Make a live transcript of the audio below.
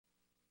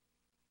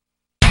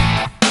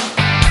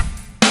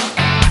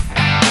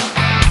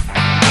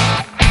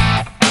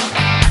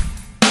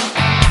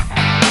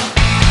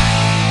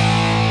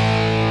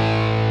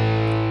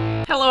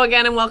Hello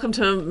again and welcome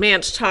to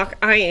Manch Talk.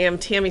 I am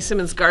Tammy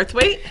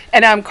Simmons-Garthwaite.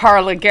 And I'm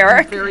Carla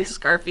Garrick. Very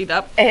scarfied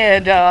up.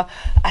 And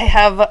I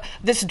have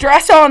this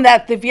dress on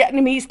that the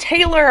Vietnamese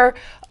tailor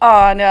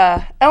on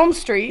Elm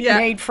Street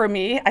made for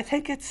me. I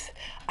think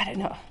I don't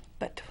know,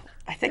 but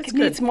I think it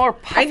needs more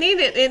puff. I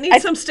need it. It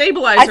needs some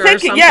stabilizer or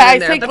something in there. I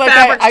think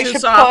I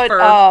should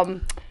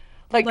put...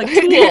 Like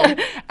tulle.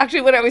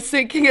 Actually, what I was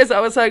thinking is, I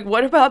was like,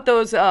 what about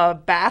those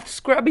bath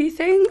scrubby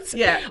things?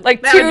 Yeah.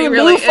 Like that would be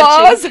really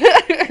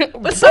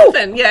loofahs. But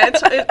something,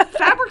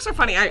 fabrics are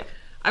funny.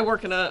 I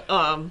work in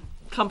a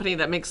company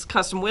that makes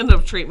custom window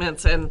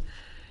treatments, and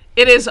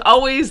it is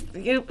always,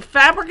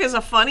 fabric is a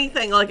funny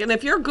thing. Like, and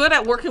if you're good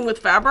at working with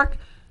fabric,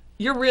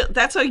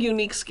 that's a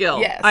unique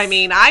skill. Yes. I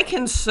mean, I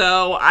can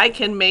sew, I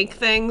can make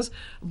things,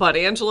 but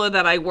Angela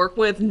that I work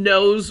with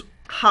knows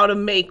how to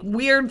make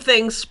weird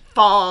things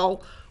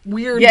fall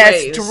weird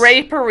ways. Yes,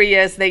 drapery,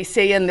 as they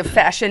say in the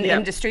fashion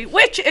industry,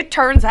 which it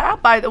turns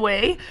out, by the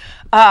way,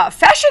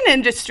 fashion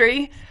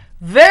industry,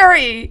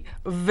 very,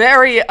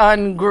 very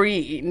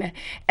ungreen.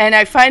 And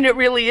I find it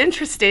really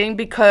interesting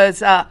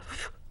because no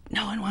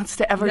one wants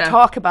to ever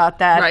talk about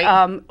that.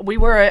 Right.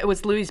 It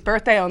was Louis'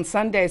 birthday on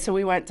Sunday, so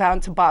we went down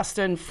to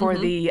Boston for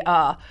the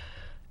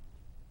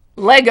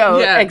Lego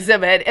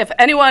exhibit. If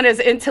anyone is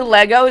into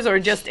Legos or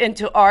just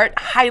into art,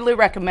 highly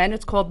recommend.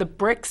 It's called The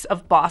Bricks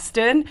of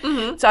Boston.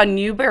 It's on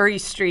Newbury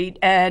Street.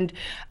 And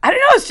I don't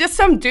know, it's just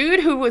some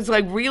dude who was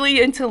like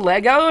really into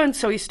Lego. And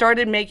so he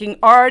started making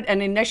art.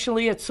 And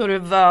initially it's sort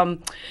of,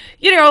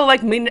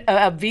 like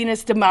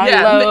Venus de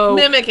Milo.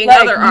 Mimicking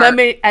other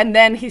art. And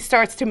then he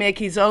starts to make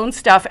his own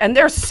stuff. And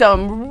there's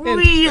some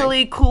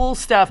really cool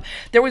stuff.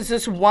 There was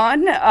this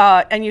one,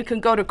 and you can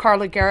go to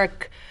Carla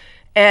Garrick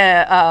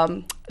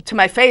to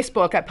my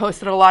Facebook. I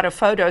posted a lot of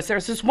photos.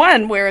 There's this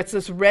one where it's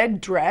this red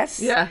dress.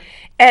 Yeah.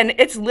 And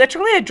it's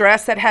literally a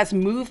dress that has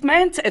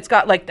movement. It's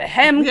got like the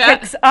hem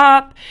kicks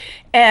up.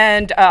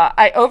 And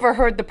I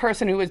overheard the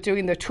person who was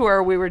doing the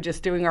tour, we were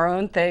just doing our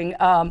own thing,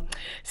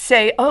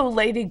 say, oh,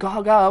 Lady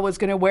Gaga was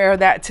going to wear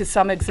that to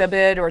some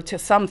exhibit or to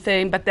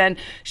something. But then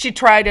she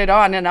tried it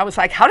on. And I was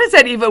like, how does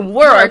that even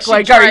work?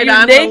 Like, are you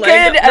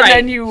naked? And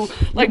then you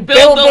like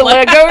build the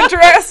Lego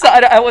dress?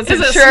 I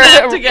wasn't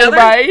sure. Together?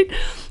 Right.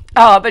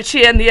 But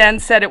she, in the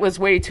end, said it was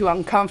way too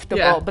uncomfortable.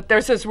 Yeah. But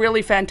there's this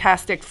really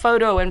fantastic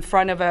photo in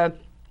front of a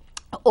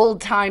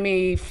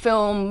old-timey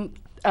film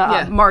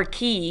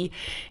marquee,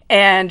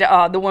 and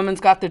the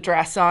woman's got the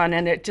dress on,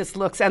 and it just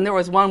looks. And there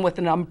was one with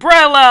an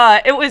umbrella.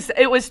 It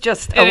was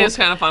just. It is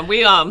kind of fun.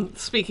 We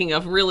speaking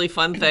of really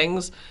fun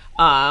things,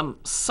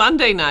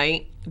 Sunday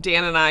night,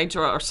 Dan and I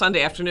drove, or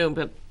Sunday afternoon,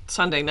 but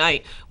Sunday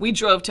night, we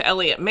drove to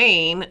Elliott,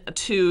 Maine,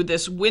 to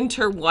this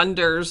Winter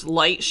Wonders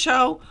light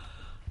show.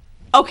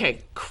 Okay,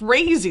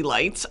 crazy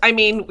lights. I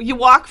mean, you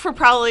walk for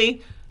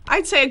probably,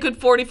 I'd say, a good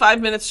 45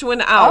 minutes to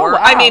an hour. Oh,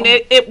 wow. I mean,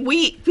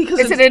 because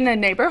is it in a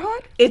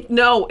neighborhood?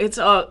 No, it's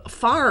a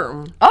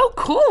farm. Oh,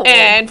 cool.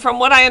 And from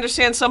what I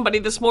understand, somebody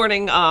this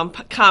morning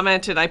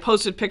commented, I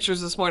posted pictures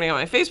this morning on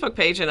my Facebook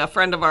page, and a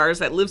friend of ours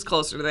that lives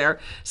closer to there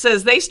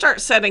says they start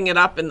setting it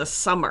up in the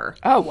summer.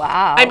 Oh,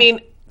 wow. I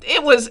mean,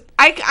 it was,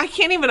 I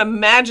can't even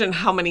imagine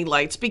how many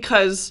lights,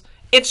 because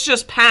it's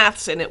just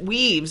paths and it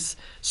weaves.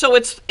 So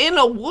it's in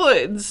a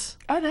woods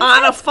on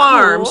a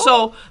farm. Cool.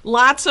 So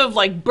lots of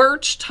like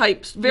birch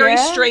types, very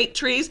straight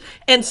trees.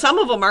 And some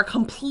of them are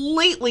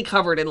completely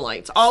covered in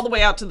lights all the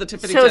way out to the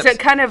tippity tips. So is it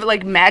kind of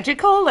like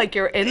magical? Like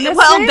you're in this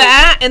Well, thing?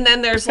 that, and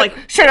then there's like...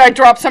 Should I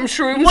drop some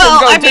shrooms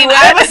well, and go do it?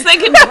 I was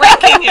thinking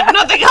drinking if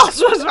nothing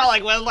else was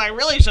like, well, I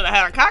really should have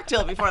had a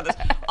cocktail before this.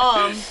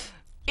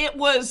 It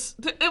was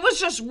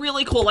just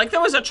really cool. Like,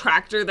 there was a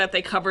tractor that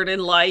they covered in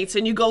lights,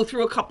 and you go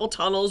through a couple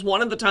tunnels.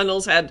 One of the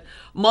tunnels had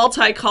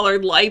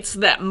multicolored lights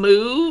that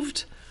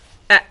moved.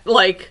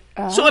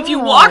 So if you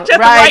walked at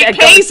the right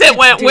pace, it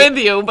went with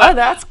you. But,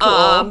 that's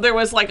cool.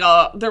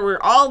 There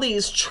were all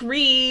these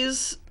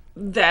trees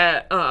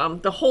that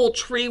the whole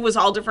tree was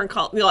all different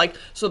color,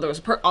 so there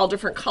was all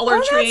different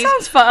colored trees. That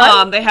sounds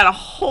fun. They had a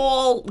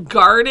whole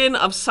garden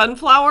of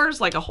sunflowers,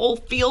 like a whole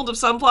field of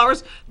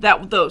sunflowers,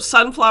 that the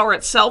sunflower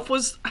itself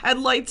had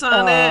lights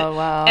on it.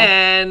 Wow.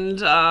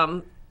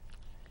 And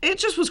it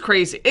just was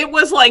crazy. It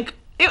was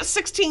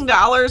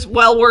 $16,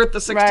 well worth the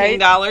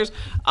 $16.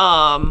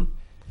 Right.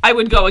 I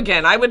would go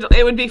again.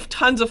 It would be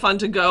tons of fun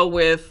to go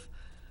with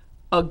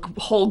a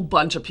whole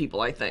bunch of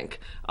people, I think.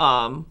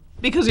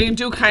 Because you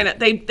do kind of,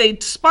 they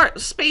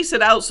space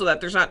it out so that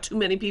there's not too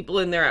many people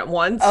in there at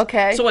once.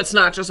 Okay. So it's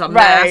not just a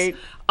mass.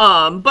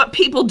 Right. But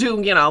people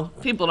do,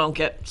 people don't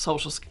get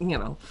social,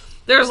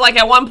 There's like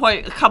at one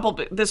point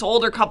this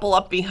older couple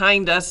up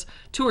behind us,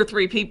 2 or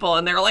 3 people,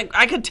 and they're like,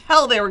 I could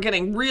tell they were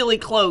getting really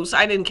close.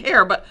 I didn't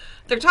care, but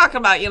they're talking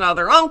about,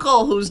 their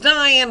uncle who's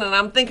dying, and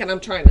I'm thinking I'm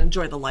trying to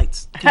enjoy the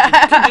lights. Could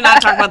you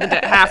not talk about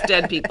the half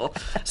dead people?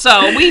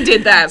 So we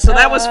did that. So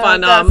that was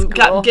fun.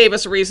 Cool. Gave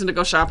us a reason to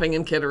go shopping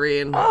in Kittery.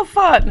 And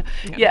fun.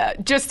 Yeah,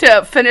 just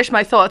to finish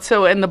my thoughts.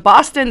 So in the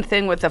Boston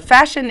thing with the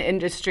fashion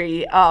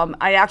industry,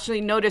 I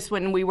actually noticed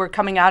when we were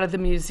coming out of the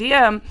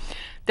museum,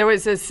 there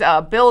was this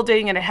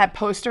building, and it had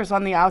posters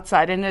on the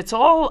outside, and it's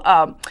all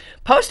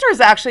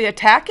posters actually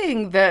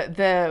attacking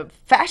the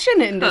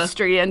fashion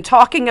industry and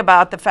talking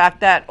about the fact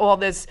that all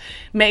this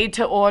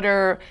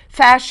made-to-order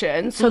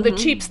fashion, so the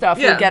cheap stuff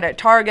you get at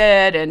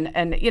Target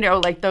and you know,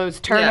 like those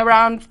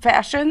turnaround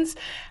fashions,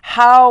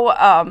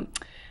 how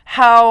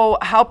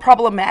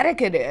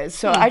problematic it is.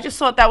 So I just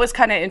thought that was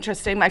kind of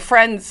interesting. My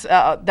friends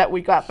that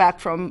we got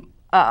back from,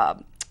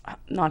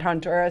 not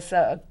Honduras,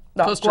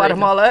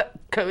 Guatemala,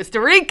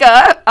 Costa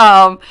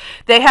Rica,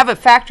 they have a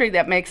factory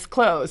that makes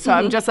clothes. So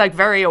I'm just like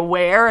very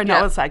aware, and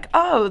I was like,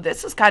 oh,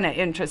 this is kind of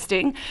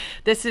interesting.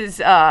 This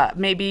is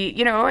maybe,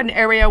 you know, an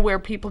area where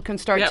people can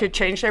start to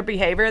change their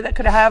behavior that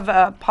could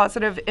have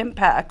positive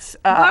impacts.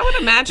 I would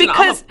imagine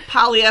because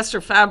all the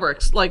polyester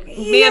fabrics, like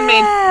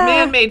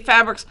man-made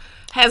fabrics,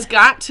 has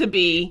got to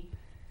be,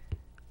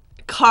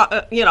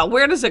 you know,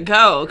 where does it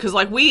go? Because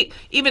like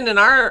even in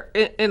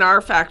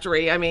our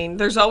factory, I mean,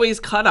 there's always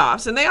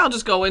cutoffs, and they all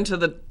just go into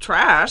the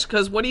trash.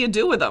 Because what do you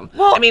do with them?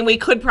 Well, I mean, we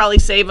could probably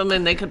save them,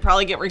 and they could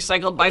probably get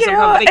recycled by some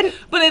company.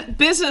 But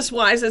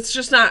business-wise, it's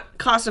just not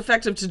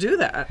cost-effective to do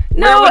that.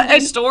 Where would we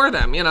store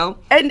them? You know,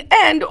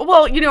 and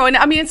well, you know, and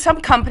I mean, some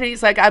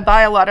companies, like I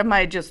buy a lot of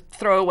my just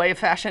throwaway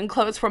fashion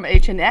clothes from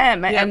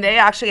H&M, and they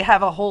actually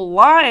have a whole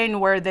line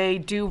where they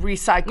do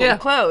recycled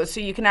clothes, so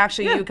you can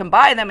actually you can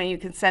buy them and you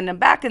can send them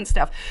back and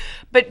stuff.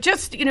 But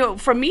just, you know,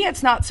 for me,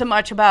 it's not so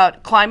much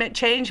about climate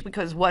change,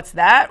 because what's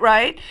that,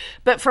 right?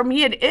 But for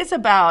me, it is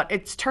about,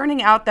 it's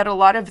turning out that a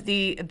lot of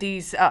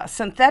these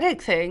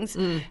synthetic things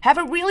have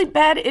a really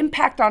bad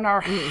impact on our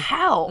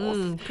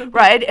health,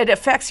 right? It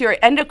affects your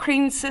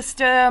endocrine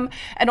system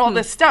and all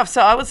this stuff.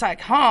 So I was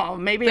like,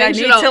 maybe things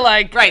I need to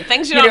like,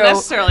 things you don't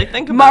necessarily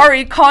think about.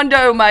 Marie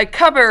Kondo my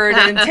cupboard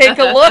and take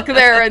a look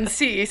there and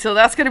see. So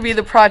that's going to be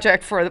the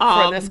project for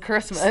this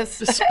Christmas.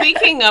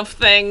 Speaking of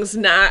things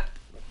not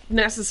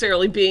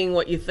necessarily being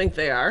what you think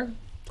they are.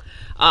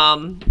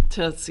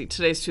 Let's see,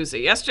 today's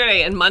Tuesday.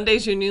 Yesterday in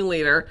Monday's Union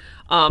Leader,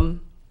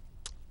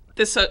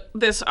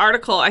 this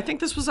article, I think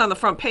this was on the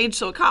front page,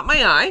 so it caught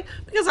my eye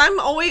because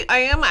I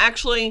am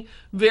actually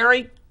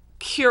very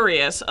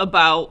curious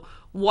about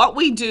what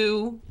we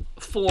do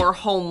for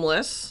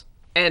homeless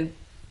and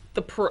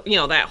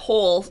that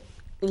whole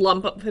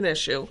lump of an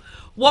issue.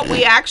 What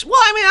we actually, well,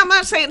 I mean, I'm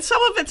not saying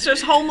some of it's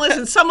just homeless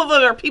and some of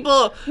it are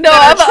people. No,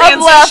 I'm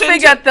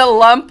laughing at the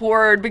lump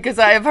word because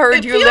I have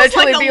heard you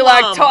literally be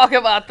like, talk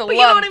about the lump.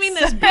 You know what I mean?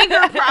 There's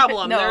bigger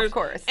problem. No, of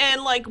course.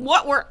 And like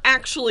what we're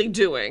actually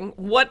doing,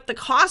 what the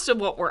cost of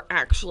what we're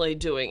actually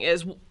doing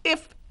is,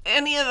 if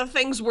any of the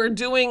things we're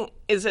doing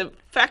is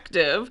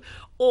effective,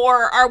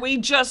 or are we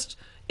just,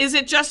 is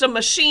it just a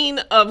machine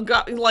of,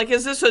 like,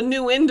 is this a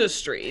new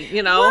industry,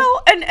 you know?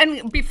 Well,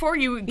 and before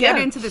you get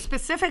into the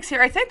specifics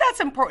here, I think that's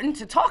important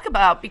to talk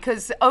about,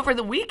 because over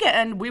the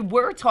weekend, we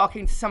were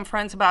talking to some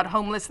friends about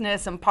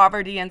homelessness and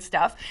poverty and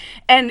stuff.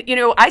 And, you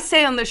know, I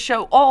say on the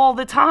show all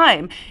the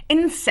time,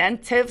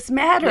 incentives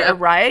matter,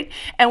 right?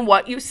 And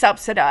what you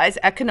subsidize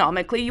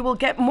economically, you will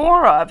get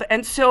more of.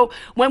 And so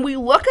when we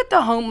look at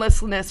the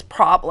homelessness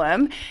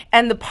problem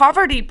and the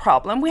poverty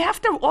problem, we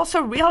have to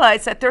also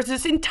realize that there's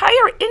this entire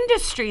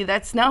industry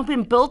that's now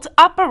been built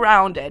up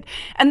around it.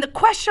 And the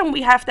question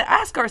we have to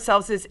ask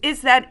ourselves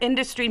is that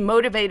industry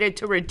motivated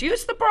to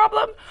reduce the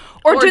problem,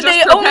 or do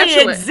they only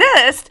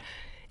exist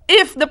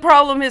if the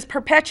problem is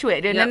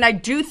perpetuated? And I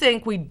do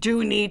think we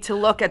do need to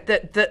look at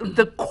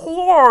the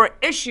core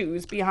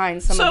issues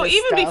behind some of this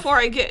stuff. So even before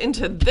I get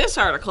into this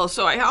article,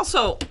 so I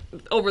also,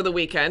 over the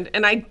weekend,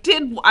 and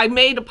I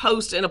made a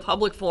post in a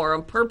public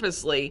forum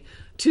purposely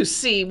to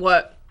see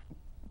what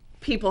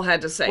people had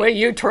to say. Were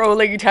you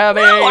trolling,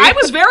 Tammy? No, I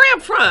was very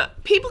upfront.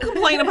 People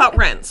complain about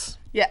rents.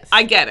 Yes.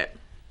 I get it,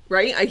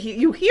 right?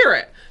 You hear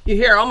it. You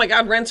hear, oh my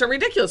God, rents are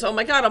ridiculous. Oh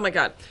my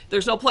God.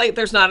 There's no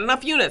there's not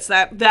enough units.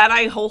 That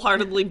I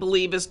wholeheartedly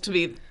believe is to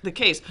be the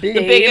case. The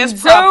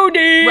biggest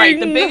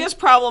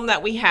problem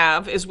that we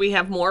have is we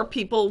have more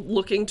people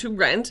looking to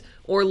rent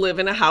or live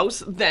in a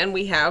house than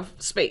we have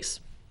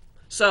space.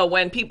 So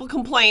when people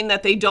complain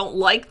that they don't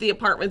like the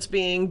apartments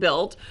being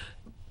built,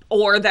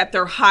 or that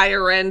they're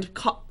higher end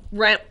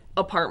rent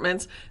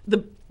apartments,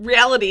 the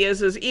reality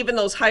is even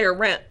those higher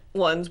rent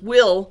ones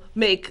will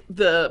make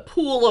the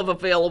pool of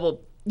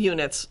available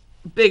units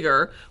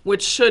bigger,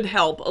 which should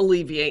help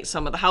alleviate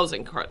some of the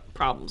housing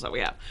problems that we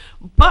have.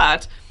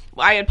 But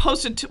I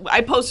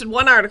posted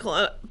one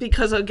article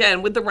because,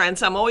 again, with the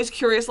rents, I'm always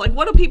curious, like,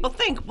 what do people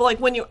think,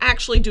 like, when you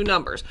actually do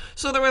numbers?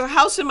 So there was a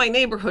house in my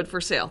neighborhood for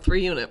sale,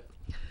 3-unit.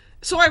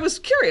 So I was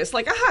curious,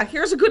 like,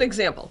 here's a good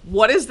example.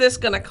 What is this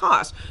going to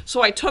cost?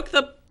 So I took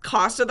the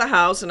cost of the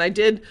house and I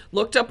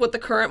looked up what the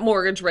current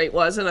mortgage rate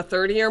was in a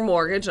 30-year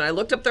mortgage, and I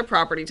looked up their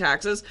property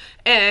taxes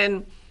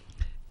and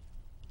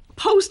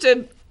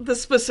posted the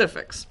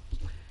specifics.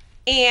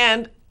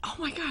 And oh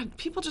my God,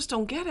 people just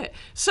don't get it.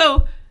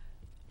 So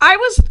I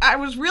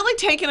was really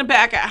taken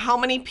aback at how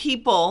many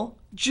people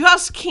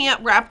just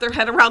can't wrap their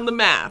head around the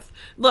math.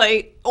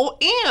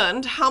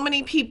 And how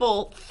many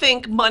people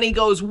think money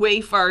goes way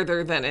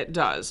farther than it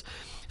does.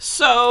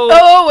 So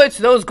Oh, it's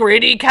those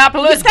greedy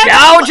capitalists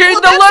gouging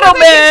the little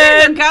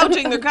man.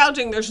 They're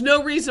gouging. There's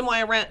no reason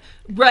why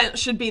rent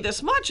should be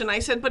this much. And I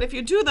said, but if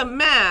you do the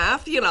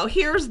math,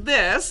 here's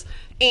this,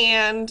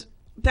 and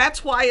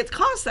that's why it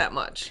costs that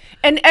much.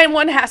 And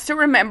one has to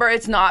remember,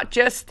 it's not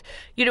just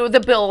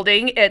the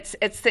building. It's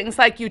things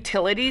like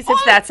utilities, if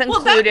that's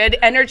included.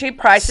 Energy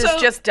prices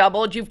just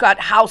doubled. You've got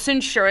house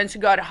insurance.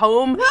 You've got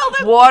home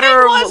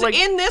water.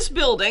 In this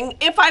building,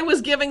 if I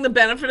was giving the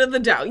benefit of the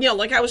doubt,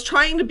 I was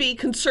trying to be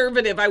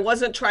conservative. I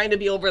wasn't trying to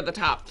be over the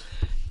top.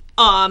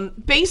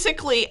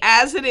 Basically,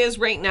 as it is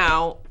right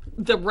now,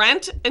 the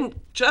rent and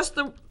just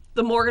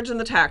the mortgage and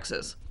the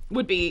taxes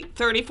would be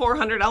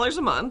 $3,400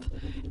 a month,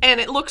 and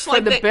it looks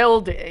like for the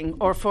building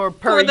or for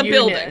the unit?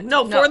 Building.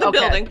 No, for the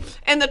building,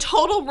 and the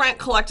total rent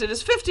collected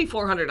is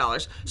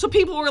 $5,400. So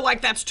people were like,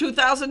 "That's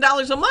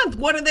 $2,000 a month.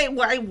 What are they?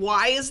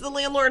 Why is the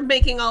landlord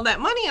making all that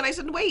money?" And I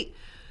said, "Wait.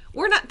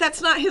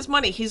 That's not his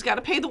money. He's got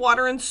to pay the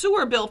water and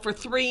sewer bill for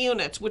 3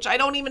 units, which I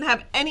don't even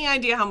have any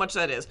idea how much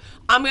that is.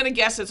 I'm going to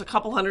guess it's a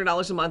couple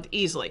 $100s a month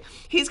easily.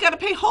 He's got to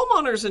pay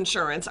homeowner's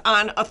insurance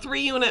on a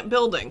 3-unit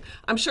building.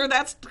 I'm sure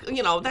that's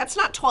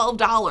not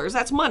 $12.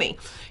 That's money.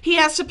 He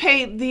has to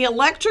pay the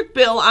electric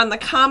bill on the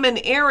common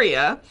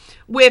area,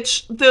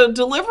 which the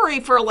delivery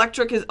for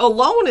electric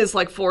alone is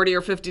like $40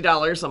 or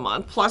 $50 a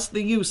month, plus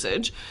the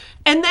usage.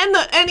 And then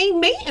any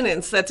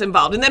maintenance that's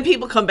involved. And then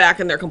people come back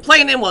and they're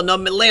complaining, well, no,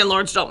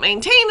 landlords don't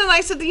maintain. And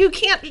I said, you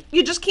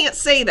just can't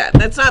say that.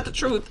 That's not the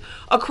truth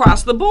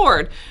across the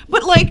board.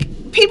 But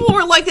people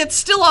were like, that's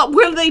still out.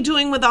 What are they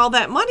doing with all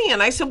that money?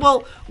 And I said,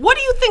 well, what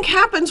do you think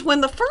happens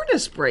when the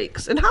furnace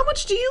breaks? And how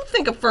much do you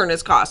think a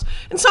furnace costs?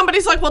 And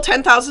somebody's like, well,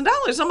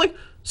 $10,000. I'm like,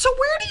 so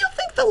where do you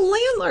think the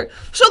landlord?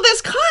 So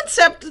this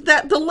concept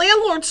that the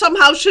landlord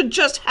somehow should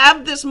just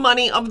have this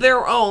money of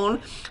their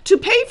own to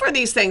pay for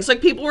these things.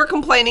 Like people were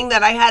complaining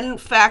that I hadn't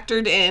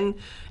factored in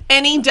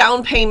any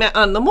down payment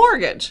on the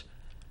mortgage.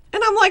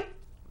 And I'm like,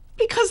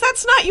 because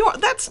that's not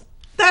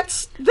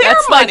that's their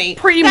money. Like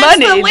pre-money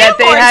that's the that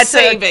they had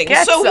saving. To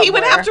get so somewhere. He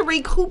would have to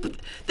recoup.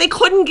 They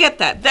couldn't get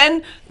that.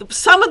 Then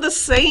some of the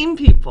same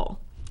people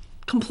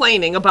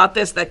complaining about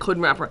this that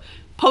couldn't wrap around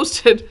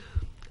posted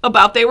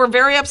about they were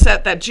very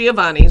upset that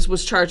Giovanni's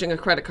was charging a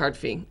credit card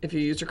fee if you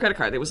used your credit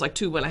card. It was like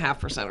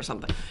 2.5% or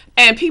something.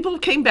 And people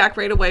came back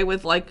right away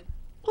with like,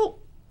 well,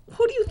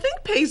 who do you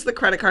think pays the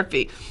credit card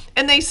fee?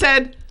 And they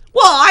said,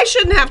 well, I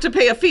shouldn't have to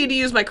pay a fee to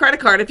use my credit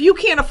card. If you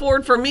can't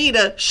afford for me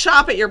to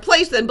shop at your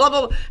place, then blah,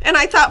 blah, blah. And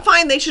I thought,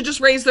 fine, they should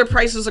just raise their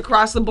prices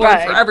across the board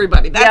for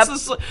everybody.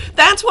 That's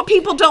what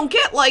people don't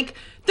get. Like,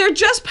 they're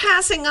just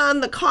passing on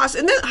the cost.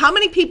 And then how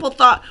many people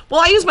thought, well,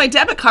 I use my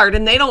debit card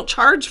and they don't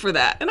charge for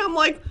that. And I'm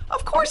like,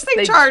 of course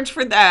they charge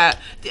for that.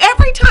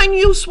 Every time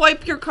you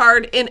swipe your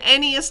card in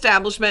any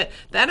establishment,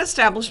 that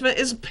establishment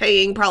is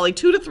paying probably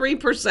 2 to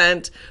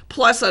 3%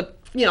 plus a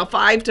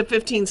 5 to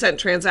 15 cent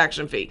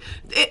transaction fee.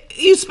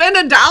 You spend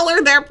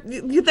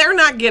 $1, they're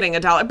not getting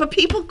 $1. But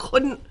people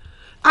couldn't.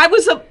 I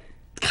was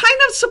kind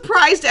of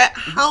surprised at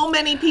how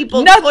many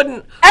people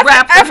couldn't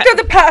wrap their after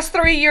the past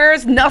 3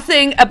 years,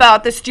 nothing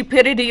about the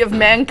stupidity of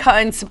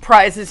mankind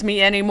surprises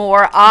me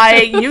anymore.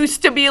 I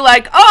used to be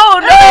like, oh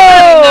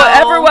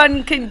no,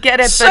 everyone can get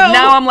it, but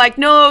now I'm like,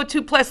 no,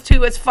 2 +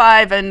 2 is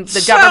 5, and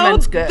the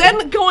government's good.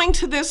 Then going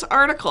to this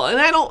article, and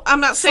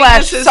I'm not saying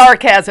this is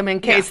sarcasm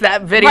in case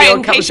that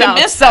video comes out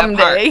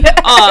someday.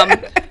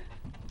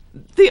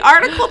 The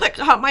article that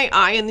caught my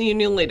eye in the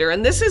Union Leader,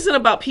 and this isn't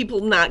about people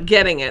not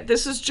getting it.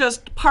 This is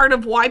just part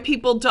of why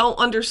people don't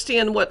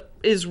understand what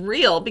is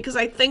real, because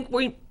I think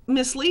we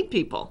mislead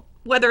people,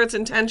 whether it's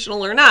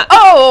intentional or not.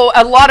 Oh,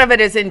 a lot of it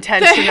is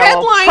intentional. The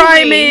headline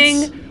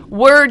priming,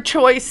 word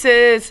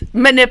choices,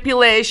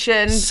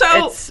 manipulation.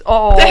 So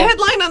the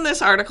headline on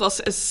this article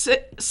says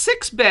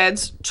 6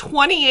 beds,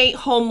 28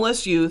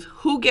 homeless youth.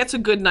 Who gets a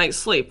good night's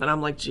sleep? And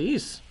I'm like,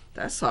 geez,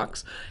 that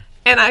sucks.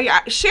 And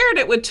I shared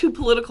it with 2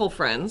 political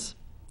friends,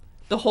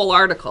 the whole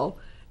article,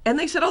 and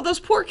they said, oh, those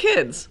poor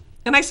kids.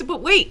 And I said, but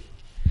wait.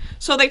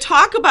 So they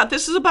talk about,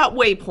 this is about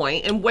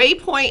Waypoint, and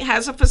Waypoint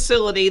has a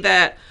facility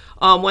that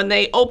when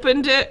they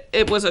opened it,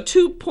 it was a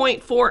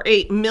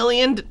 $2.48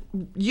 million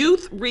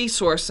youth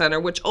resource center,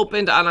 which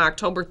opened on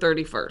October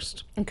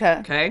 31st.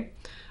 Okay.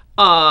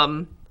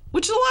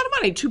 Which is a lot of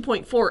money,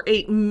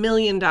 $2.48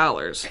 million.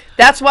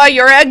 That's why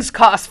your eggs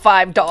cost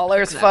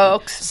 $5,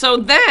 folks. So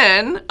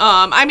then,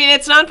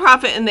 it's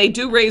nonprofit, and they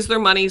do raise their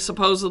money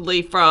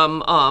supposedly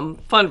from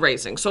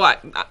fundraising. So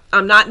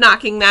I'm not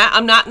knocking that.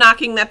 I'm not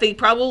knocking that they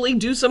probably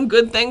do some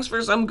good things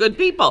for some good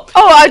people.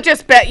 Oh, I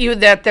just bet you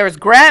that there's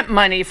grant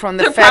money from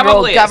the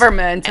federal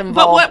government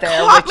involved there.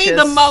 But what caught me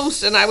the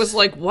most, and I was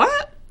like,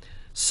 what?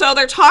 So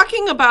they're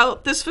talking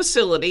about this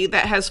facility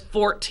that has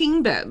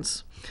 14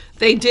 beds.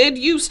 They did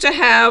used to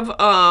have,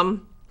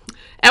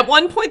 at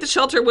one point the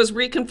shelter was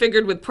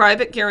reconfigured with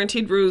private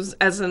guaranteed rooms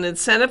as an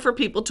incentive for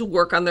people to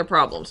work on their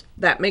problems.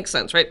 That makes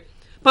sense, right?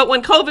 But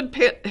when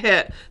COVID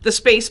hit, the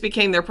space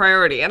became their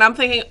priority. And I'm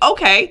thinking,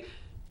 okay,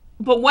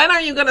 but when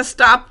are you going to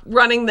stop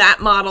running that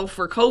model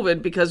for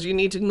COVID, because you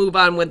need to move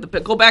on with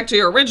go back to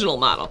your original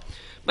model.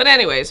 But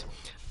anyways,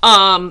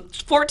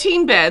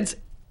 14 beds.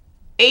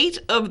 8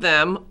 of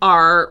them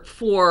are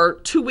for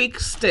 2-week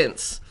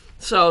stints.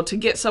 So to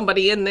get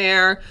somebody in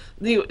there,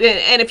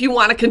 and if you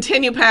want to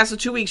continue past the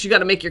 2 weeks, you got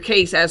to make your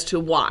case as to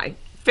why.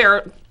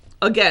 Fair,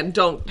 again,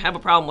 don't have a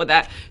problem with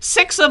that.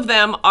 6 of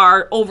them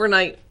are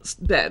overnight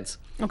beds.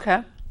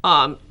 Okay.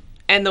 And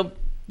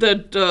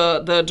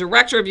the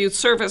director of youth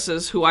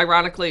services, who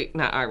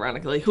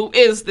who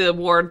is the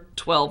Ward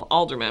 12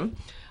 alderman,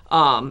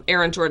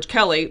 Aaron George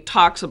Kelly,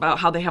 talks about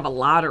how they have a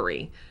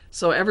lottery.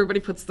 So everybody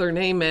puts their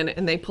name in,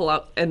 and they pull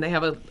out, and they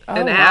have an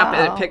app,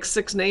 and it picks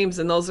 6 names,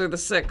 and those are the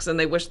 6, and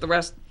they wish the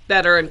rest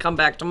better and come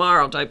back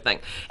tomorrow type thing.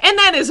 And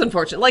that is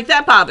unfortunate. Like,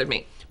 that bothered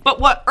me. But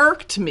what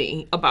irked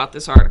me about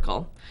this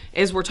article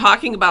is we're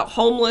talking about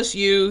homeless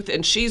youth,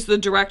 and she's the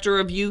director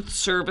of youth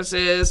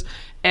services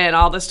and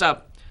all this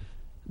stuff.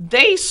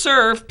 They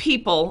serve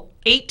people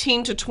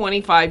 18 to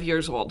 25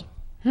 years old.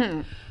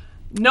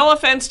 No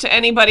offense to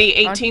anybody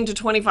 18 to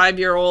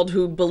 25-year-old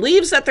who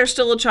believes that they're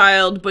still a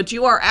child, but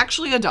you are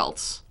actually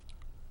adults.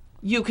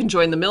 You can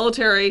join the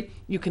military.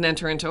 You can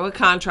enter into a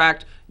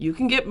contract. You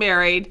can get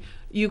married.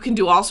 You can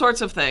do all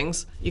sorts of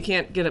things. You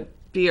can't get a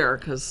beer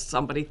because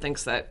somebody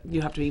thinks that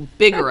you have to be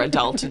bigger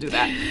adult to do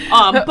that.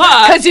 But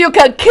because you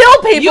can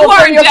kill people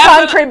for your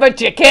country, but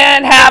you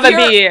can't have a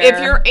beer.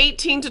 If you're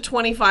 18 to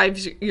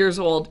 25 years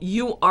old,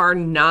 you are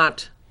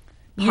not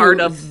part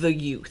of the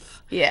youth.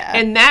 Yeah.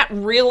 And that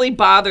really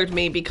bothered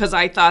me because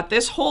I thought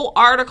this whole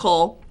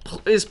article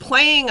is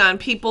playing on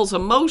people's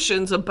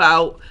emotions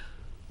about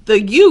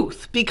the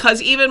youth,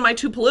 because even my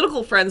 2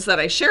 political friends that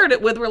I shared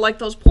it with were like,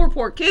 those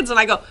poor kids. And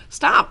I go,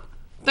 stop.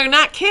 They're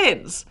not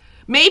kids.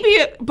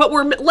 But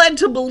we're led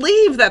to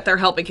believe that they're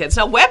helping kids.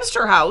 Now,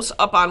 Webster House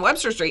up on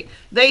Webster Street,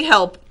 they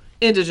help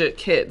indigent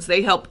kids.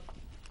 They help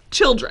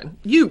children,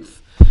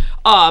 youth.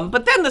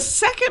 But then the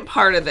second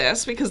part of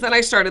this, because then I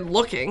started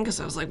looking,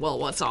 because I was like, well,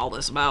 what's all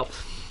this about?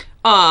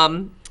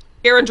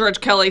 Aaron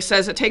George Kelly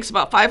says it takes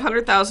about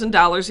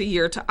 $500,000 a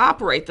year to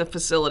operate the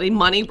facility,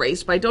 money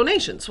raised by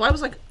donations. So I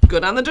was like,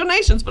 good on the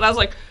donations, but I was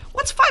like,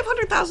 what's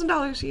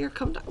 $500,000 a year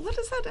come down? What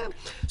does that do?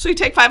 So you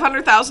take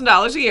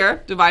 $500,000 a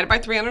year, divided by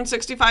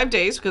 365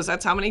 days, because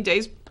that's how many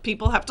days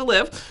people have to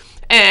live,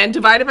 and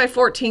divided by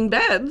 14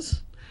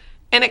 beds,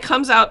 and it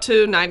comes out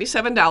to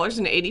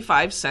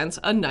 $97.85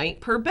 a night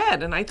per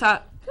bed. And I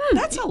thought,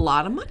 that's a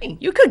lot of money.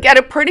 You could get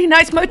a pretty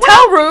nice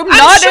motel room,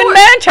 not in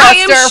Manchester, I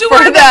am sure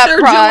for that they're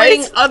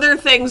price. doing other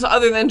things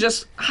other than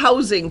just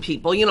housing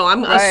people. You know,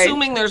 I'm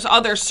assuming there's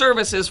other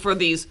services for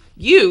these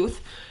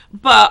youth.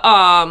 But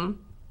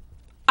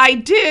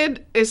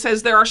it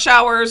says there are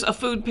showers, a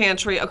food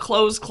pantry, a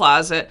clothes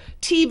closet,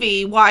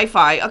 TV,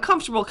 Wi-Fi, a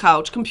comfortable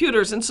couch,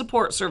 computers, and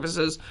support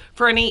services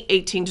for any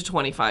 18 to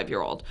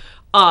 25-year-old.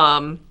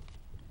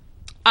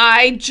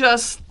 I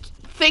just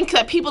think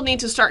that people need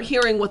to start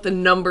hearing what the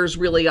numbers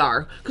really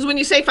are. Because when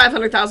you say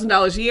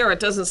 $500,000 a year,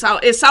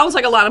 it sounds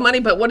like a lot of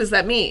money, but what does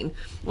that mean?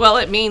 Well,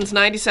 it means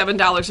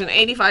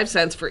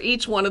 $97.85 for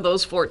each one of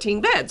those 14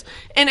 beds.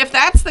 And if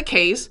that's the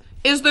case,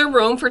 is there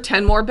room for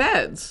 10 more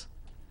beds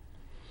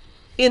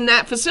in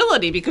that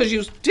facility? Because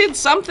you did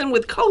something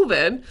with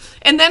COVID.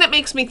 And then it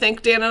makes me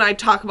think, Dan and I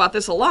talk about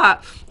this a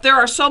lot, there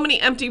are so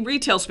many empty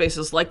retail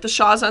spaces like the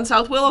Shaw's on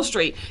South Willow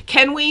Street.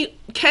 Can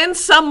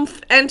some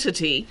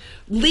entity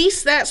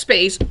lease that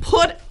space,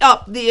 put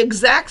up the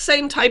exact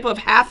same type of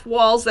half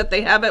walls that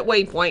they have at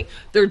Waypoint?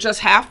 They're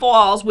just half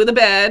walls with a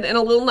bed and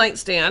a little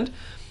nightstand,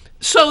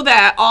 so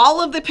that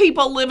all of the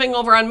people living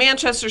over on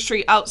Manchester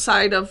Street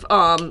outside of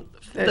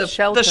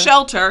the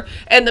shelter,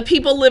 and the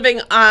people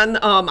living on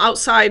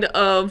outside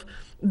of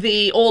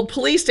the old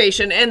police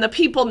station, and the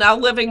people now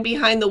living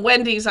behind the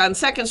Wendy's on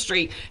 2nd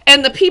Street,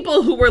 and the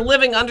people who were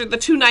living under the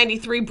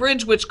 293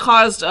 bridge, which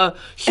caused a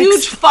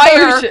huge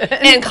fire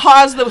and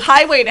caused the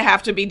highway to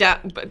have to be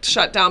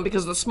shut down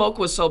because the smoke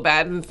was so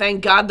bad. And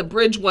thank God the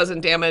bridge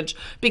wasn't damaged,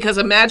 because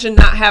imagine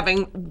not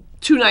having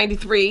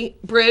 293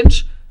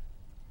 bridge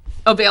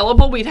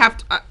available. We'd have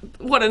to,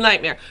 what a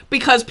nightmare,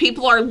 because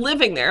people are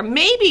living there.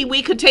 Maybe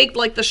we could take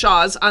like the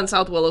Shaw's on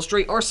South Willow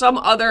Street or some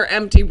other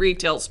empty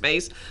retail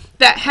space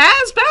that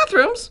has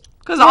bathrooms,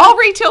 because all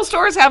retail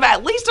stores have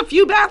at least a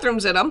few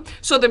bathrooms in them,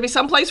 so there'd be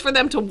some place for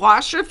them to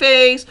wash your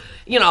face.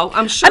 You know,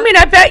 I'm sure.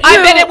 I bet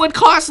it would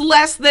cost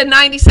less than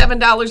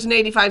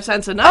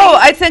 $97.85 a night. Oh,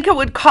 I think it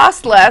would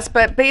cost less,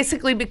 but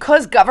basically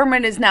because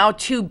government is now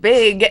too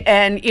big,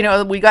 and you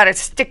know we got to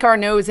stick our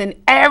nose in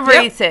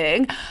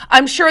everything. Yep.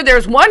 I'm sure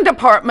there's one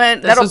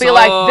department that'll be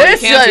like,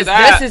 this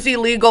is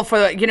illegal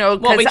for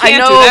because we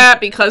can't do that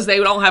because they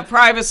don't have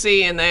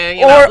privacy, and they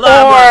blah,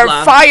 blah,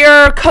 blah.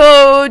 Fire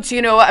codes.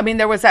 You know, I mean,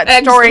 there was that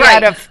story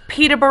out of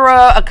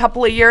Peterborough a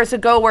couple of years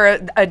ago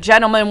where a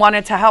gentleman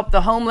wanted to help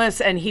the homeless,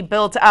 and he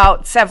built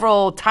out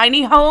several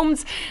tiny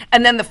homes,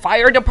 and then the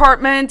fire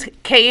department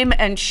came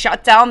and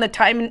shut down the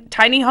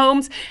tiny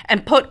homes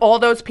and put all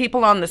those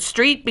people on the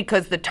street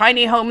because the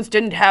tiny homes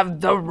didn't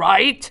have the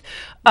right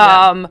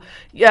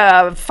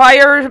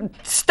fire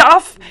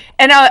stuff.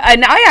 And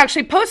I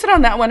actually posted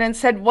on that one and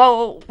said,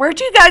 well, where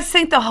do you guys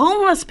think the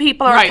homeless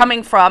people are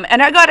coming from?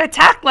 And I got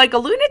attacked like a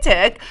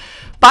lunatic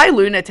by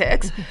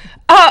lunatics.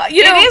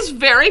 You know, it is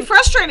very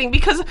frustrating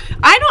because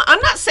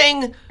I'm not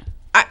saying.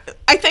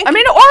 I think. I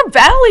mean, or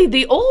Valley,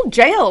 the old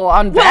jail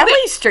on Valley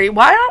Street.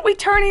 Why aren't we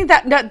turning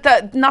that? Not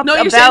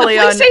you're the saying Valley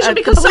the police station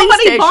because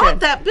somebody bought station.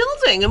 that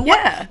building, and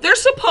Yeah. they're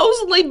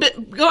supposedly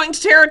going to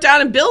tear it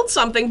down and build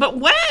something. But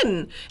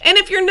when? And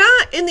if you're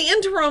not in the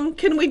interim,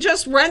 can we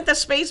just rent the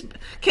space?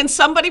 Can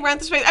somebody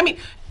rent the space? I mean,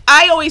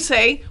 I always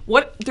say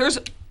there's.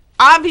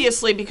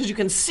 Obviously, because you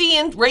can see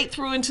right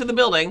through into the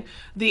building,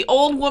 the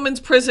old women's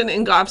prison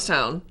in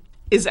Goffstown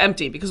is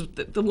empty because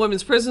the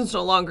women's prison's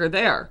no longer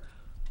there.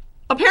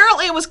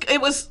 Apparently,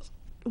 it was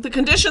the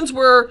conditions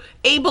were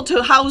able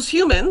to house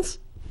humans,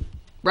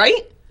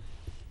 right?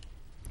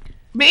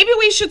 Maybe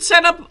we should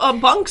set up a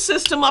bunk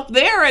system up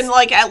there and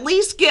like at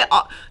least get.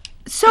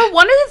 So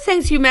one of the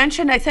things you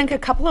mentioned, I think a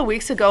couple of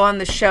weeks ago on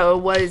the show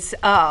was.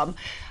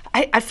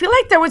 I feel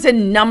like there was a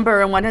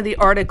number in one of the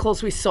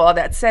articles we saw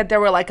that said there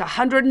were like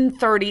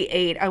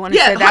 138. I want to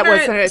say that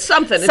was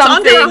something. It's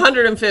under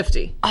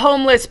 150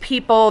 homeless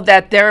people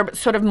that they're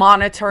sort of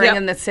monitoring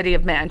in the city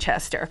of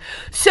Manchester.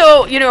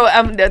 So, you know,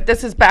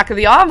 this is back of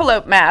the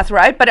envelope math,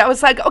 right? But I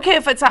was like, okay,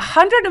 if it's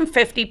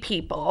 150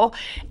 people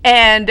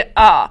and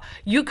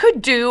you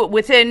could do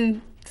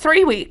within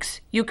 3 weeks,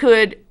 you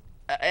could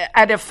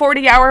at a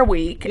 40-hour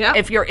week,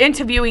 if you're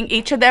interviewing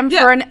each of them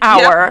for an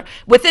hour,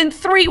 within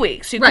 3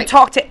 weeks, you can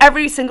talk to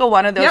every single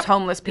one of those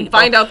homeless people.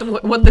 And find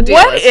out what the deal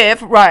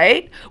is. What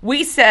if,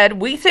 we said,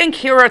 we think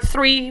here are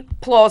 3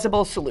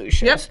 plausible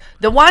solutions.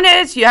 The one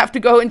is you have to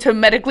go into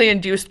medically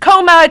induced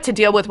coma to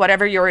deal with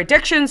whatever your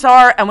addictions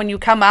are, and when you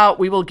come out,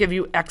 we will give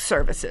you X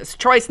services.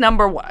 Choice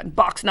number 1,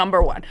 box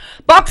number 1.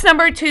 Box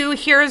number 2,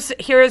 here's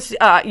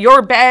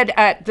your bed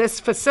at this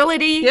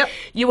facility.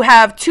 You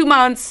have 2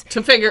 months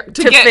to figure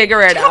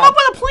it Come out. up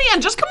with a plan.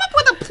 Just come up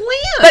with a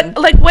plan.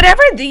 But like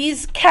whatever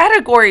these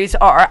categories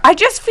are, I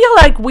just feel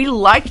like we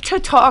like to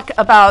talk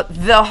about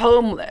the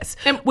homeless.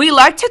 And we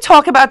like to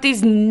talk about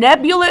these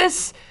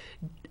nebulous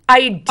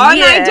ideas,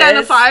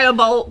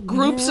 unidentifiable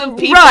groups of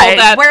people,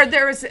 where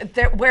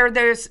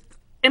there's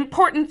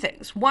important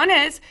things. One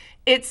is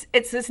it's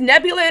this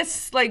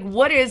nebulous, like,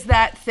 what is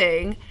that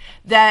thing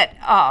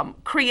that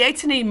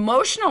creates an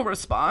emotional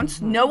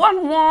response? No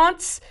one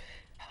wants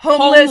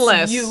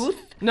homeless youth.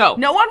 No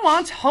one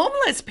wants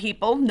homeless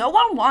people. No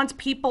one wants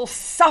people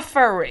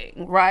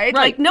suffering, right?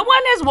 Like, no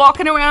one is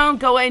walking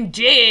around going,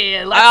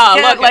 gee, let's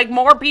get like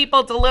more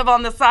people to live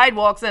on the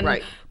sidewalks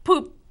and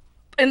poop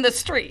in the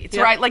streets,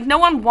 right? Like, no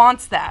one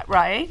wants that,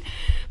 right?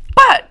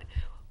 But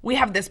we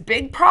have this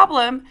big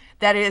problem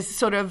that is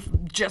sort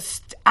of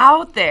just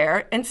out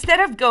there. Instead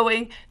of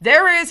going,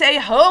 there is a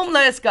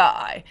homeless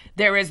guy,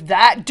 there is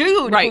that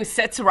dude who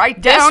sits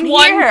right down here.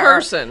 One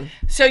person.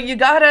 So you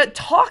gotta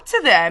talk to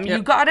them.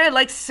 You gotta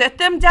like sit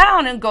them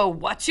down and go,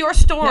 what's your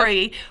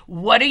story?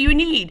 What do you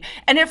need?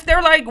 And if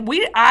they're like,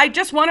 I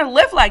just want to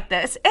live like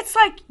this, it's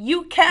like,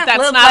 you can't live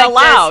like this. That's not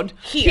allowed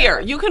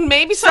here. You can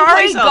maybe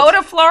someplace else. Go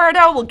to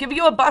Florida. We'll give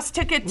you a bus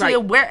ticket to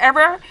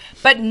wherever,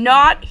 but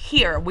not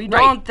here. We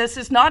don't. This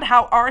is not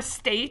how our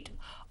state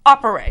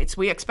operates.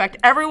 We expect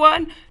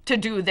everyone to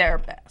do their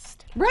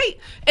best. Right.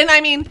 And I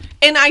mean,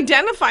 and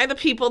identify the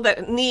people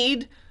that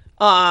need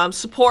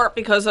support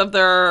because of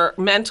their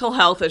mental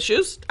health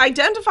issues.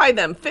 Identify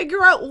them.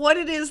 Figure out what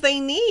it is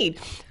they need.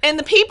 And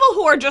the people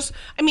who are just,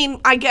 I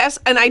mean, I guess,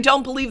 and I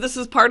don't believe this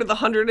is part of the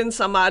 100 and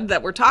some odd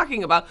that we're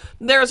talking about,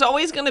 there's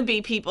always going to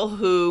be people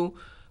who,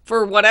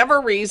 for whatever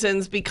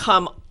reasons,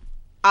 become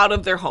out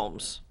of their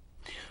homes.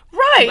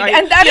 Right.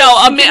 And that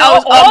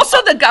is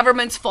also the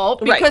government's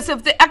fault because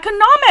of the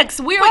economics.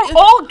 We are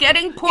all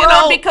getting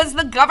poorer because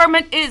the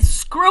government is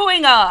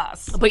screwing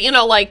us. But,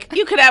 like,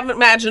 you could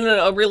imagine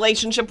a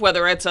relationship,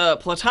 whether it's a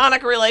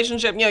platonic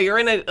relationship, you're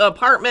in an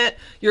apartment,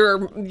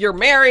 you're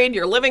married,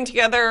 you're living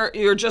together,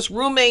 you're just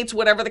roommates,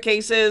 whatever the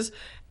case is,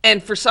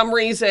 and for some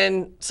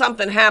reason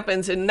something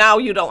happens and now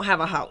you don't have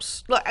a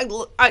house.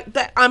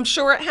 I'm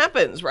sure it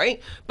happens,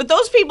 right? But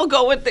those people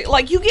go with,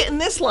 you get in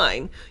this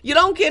line. You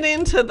don't get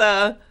into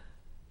the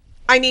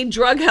I need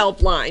drug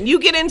help line. You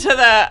get into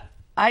the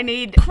I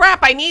need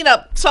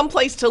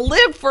someplace to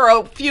live for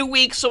a few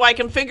weeks so I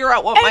can figure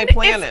out what my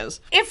plan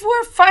is. If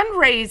we're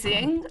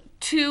fundraising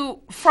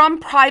from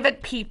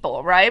private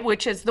people, right,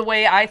 which is the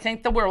way I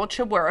think the world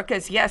should work,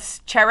 is yes,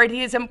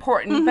 charity is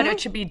important, but it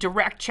should be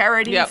direct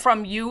charity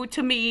from you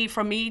to me,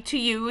 from me to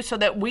you, so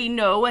that we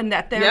know and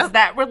that there's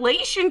that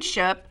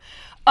relationship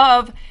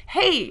of,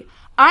 hey,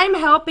 I'm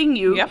helping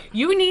you.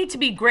 You need to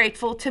be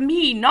grateful to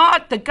me,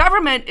 not the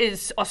government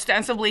is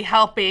ostensibly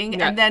helping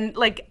and then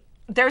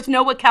there's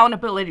no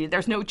accountability.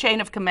 There's no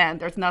chain of command.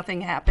 There's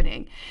nothing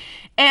happening.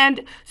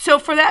 And so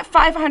for that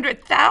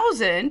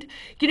 500,000,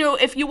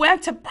 if you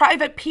went to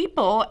private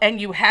people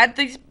and you had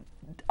these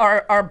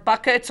our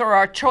buckets or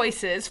our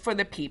choices for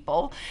the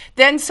people,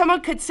 then someone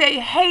could say,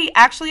 hey,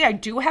 actually, I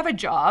do have a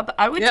job.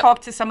 I would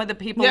talk to some of the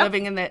people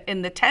living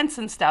in the tents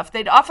and stuff.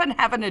 They'd often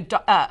have an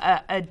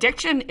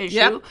addiction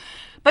issue.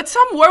 But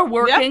some were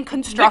working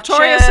construction.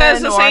 Victoria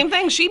says the or, same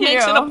thing. She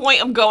makes it a know.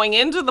 point of going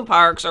into the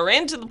parks or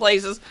into the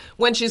places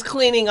when she's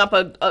cleaning up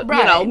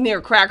Right.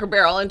 near Cracker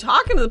Barrel and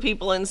talking to the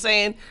people and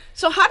saying,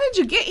 "So how did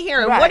you get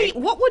here? And Right.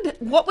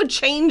 what would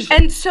change?"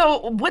 And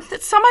so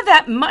with some of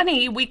that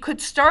money, we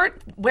could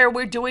start where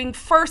we're doing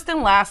first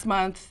and last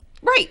month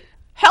Right.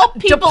 Help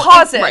people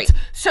deposit. Right.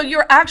 So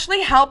you're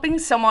actually helping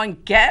someone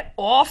get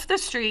off the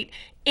street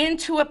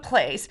into a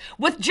place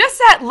with just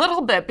that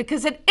little bit,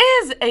 because it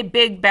is a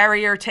big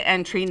barrier to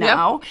entry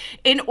now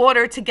in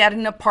order to get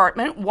an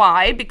apartment.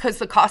 Why? Because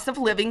the cost of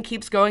living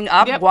keeps going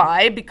up. Yep.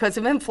 Why? Because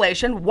of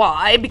inflation.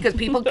 Why? Because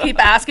people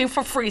keep asking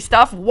for free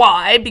stuff.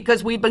 Why?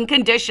 Because we've been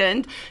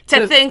conditioned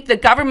to think the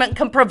government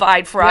can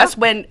provide for us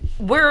when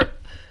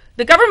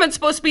the government's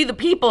supposed to be the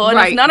people, and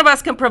if Right. none of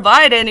us can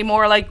provide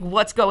anymore, like,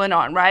 what's going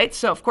on, right?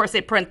 So, of course,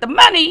 they print the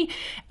money,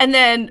 and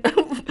then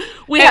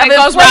we And have it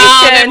goes inflation,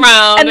 round and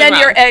round and then and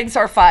your round. eggs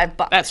are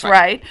 $5, That's right.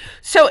 right?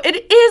 So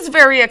it is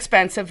very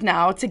expensive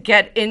now to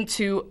get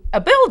into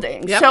a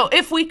building. Yep. So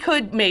if we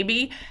could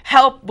maybe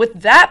help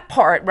with that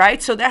part,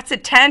 right? So that's a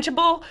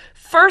tangible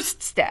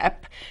first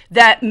step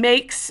that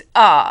makes,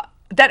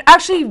 that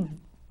actually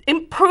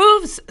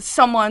improves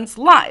someone's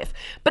life.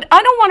 But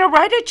I don't want to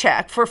write a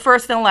check for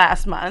first and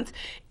last month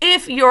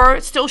if you're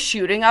still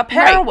shooting up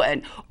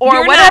heroin or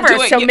You're not whatever.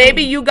 doing- So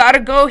maybe you got to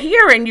go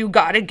here and you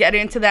got to get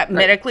into that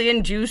medically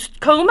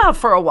induced coma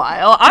for a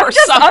while. I'm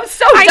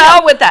so I down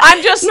know. with that.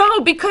 I'm just no,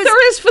 because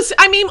there is.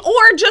 I mean,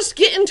 or just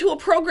get into a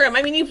program.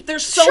 I mean,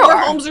 there's sober Sure.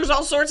 homes. There's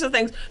all sorts of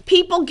things.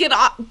 People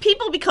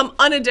become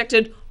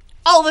unaddicted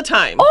all the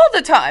time. all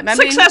the time. I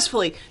mean,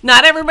 Successfully.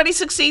 Not everybody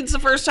succeeds the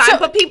first time,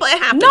 but it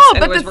happens. No,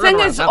 but Anyways, the we're gonna thing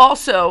run is out.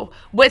 also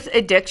with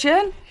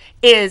addiction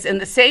is in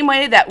the same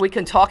way that we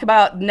can talk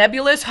about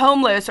nebulous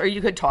homeless or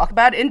you could talk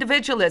about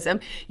individualism,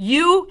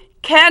 you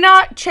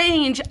cannot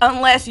change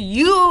unless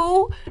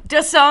you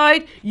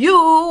decide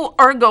you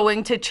are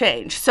going to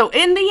change. So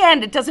in the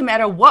end, it doesn't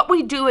matter what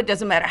we do. It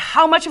doesn't matter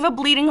how much of a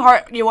bleeding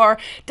heart you are.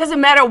 It doesn't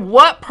matter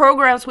what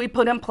programs we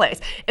put in place.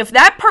 If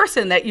that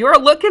person that you're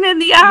looking in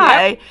the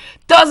eye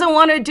doesn't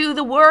want to do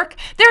the work,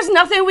 there's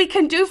nothing we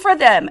can do for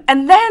them.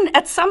 And then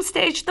at some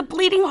stage, the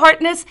bleeding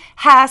heartness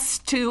has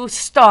to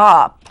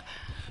stop.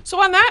 So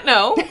on that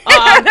note,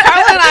 Carla and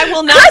I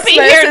will not be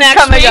Christmas here is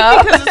next coming week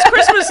up. because it's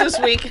Christmas this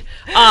week.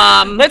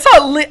 Let's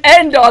all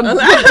end on the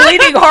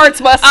bleeding hearts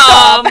must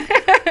stop.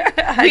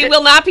 We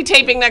will not be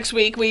taping next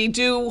week. We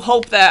do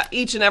hope that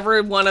each and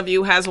every one of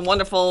you has a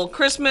wonderful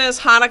Christmas,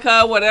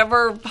 Hanukkah,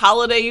 whatever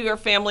holiday your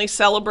family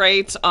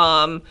celebrates,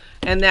 and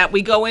that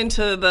we go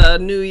into the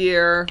new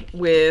year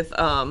with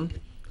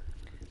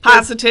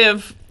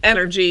positive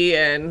energy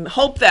and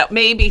hope that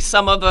maybe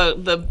some of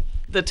the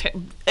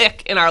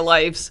ick in our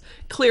lives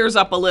clears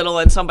up a little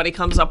and somebody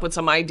comes up with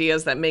some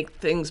ideas that make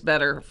things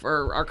better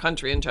for our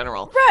country in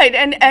general. Right,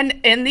 and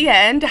in the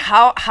end,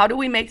 how do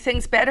we make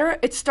things better?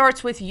 It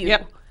starts with you.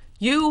 Yep.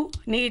 You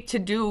need to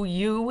do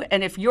you,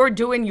 and if you're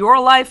doing your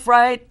life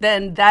right,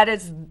 then that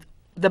is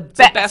the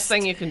best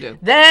thing you can do.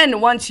 Then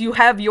once you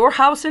have your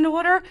house in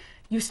order,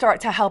 you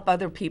start to help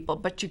other people,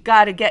 but you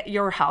got to get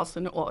your house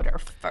in order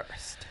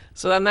first.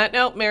 So on that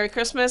note, Merry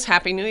Christmas,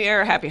 Happy New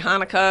Year, Happy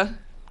Hanukkah,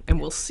 and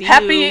we'll see you.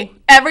 Happy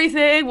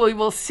everything. We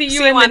will see you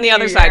See you on the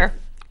other new side. year.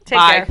 Take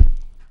Bye. care.